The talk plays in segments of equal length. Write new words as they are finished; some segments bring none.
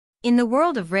In the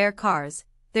world of rare cars,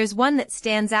 there's one that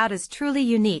stands out as truly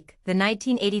unique, the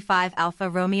 1985 Alfa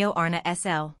Romeo Arna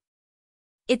SL.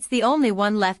 It's the only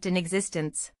one left in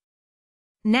existence.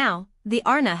 Now, the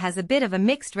Arna has a bit of a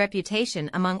mixed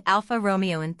reputation among Alfa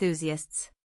Romeo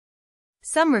enthusiasts.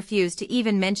 Some refuse to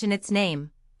even mention its name,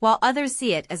 while others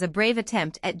see it as a brave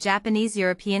attempt at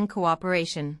Japanese-European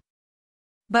cooperation.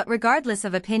 But regardless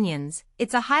of opinions,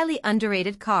 it's a highly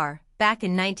underrated car. Back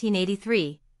in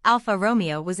 1983, Alfa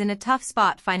Romeo was in a tough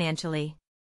spot financially.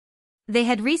 They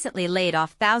had recently laid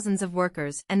off thousands of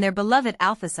workers and their beloved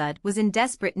Alfasud was in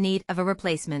desperate need of a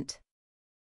replacement.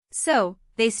 So,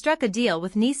 they struck a deal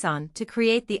with Nissan to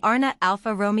create the Arna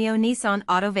Alfa Romeo Nissan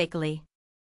Autoveicoli.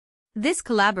 This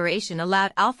collaboration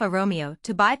allowed Alfa Romeo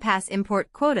to bypass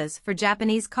import quotas for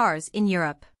Japanese cars in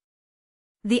Europe.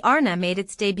 The Arna made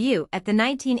its debut at the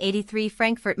 1983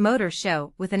 Frankfurt Motor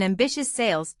Show with an ambitious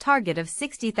sales target of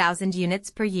 60,000 units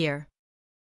per year.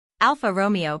 Alfa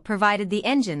Romeo provided the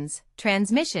engines,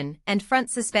 transmission, and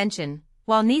front suspension,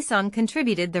 while Nissan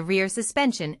contributed the rear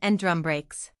suspension and drum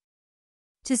brakes.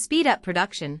 To speed up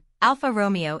production, Alfa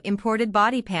Romeo imported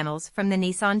body panels from the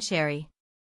Nissan Cherry.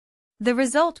 The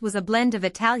result was a blend of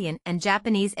Italian and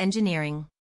Japanese engineering.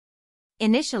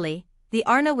 Initially, the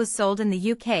Arna was sold in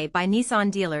the UK by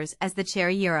Nissan dealers as the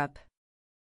Cherry Europe.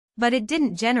 But it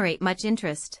didn't generate much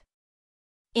interest.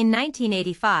 In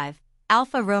 1985,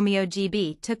 Alfa Romeo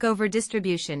GB took over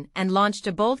distribution and launched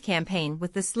a bold campaign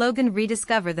with the slogan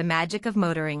 "Rediscover the Magic of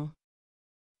Motoring."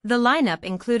 The lineup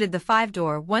included the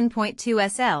 5-door 1.2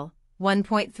 SL,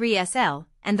 1.3 SL,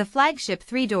 and the flagship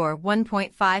 3-door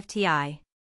 1.5 Ti.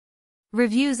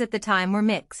 Reviews at the time were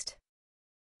mixed.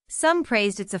 Some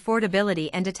praised its affordability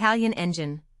and Italian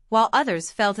engine, while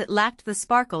others felt it lacked the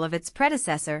sparkle of its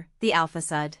predecessor, the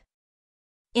Alfasud.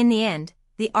 In the end,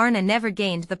 the Arna never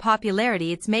gained the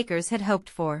popularity its makers had hoped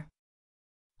for.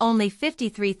 Only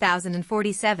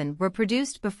 53,047 were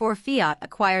produced before Fiat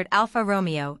acquired Alfa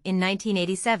Romeo in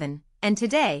 1987, and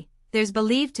today, there's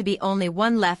believed to be only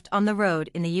one left on the road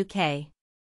in the UK.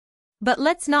 But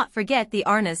let's not forget the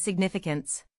Arna's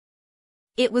significance.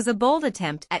 It was a bold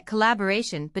attempt at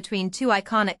collaboration between two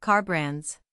iconic car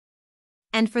brands.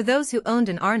 And for those who owned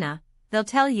an Arna, they'll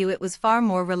tell you it was far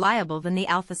more reliable than the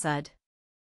Alfasud.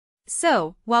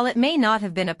 So, while it may not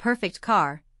have been a perfect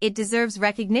car, it deserves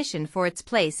recognition for its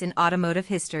place in automotive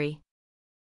history.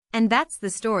 And that's the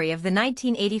story of the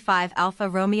 1985 Alfa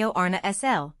Romeo Arna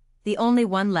SL, the only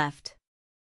one left.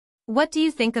 What do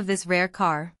you think of this rare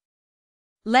car?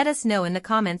 Let us know in the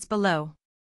comments below.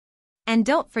 And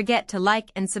don't forget to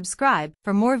like and subscribe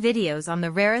for more videos on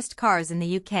the rarest cars in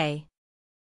the UK.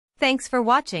 Thanks for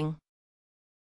watching.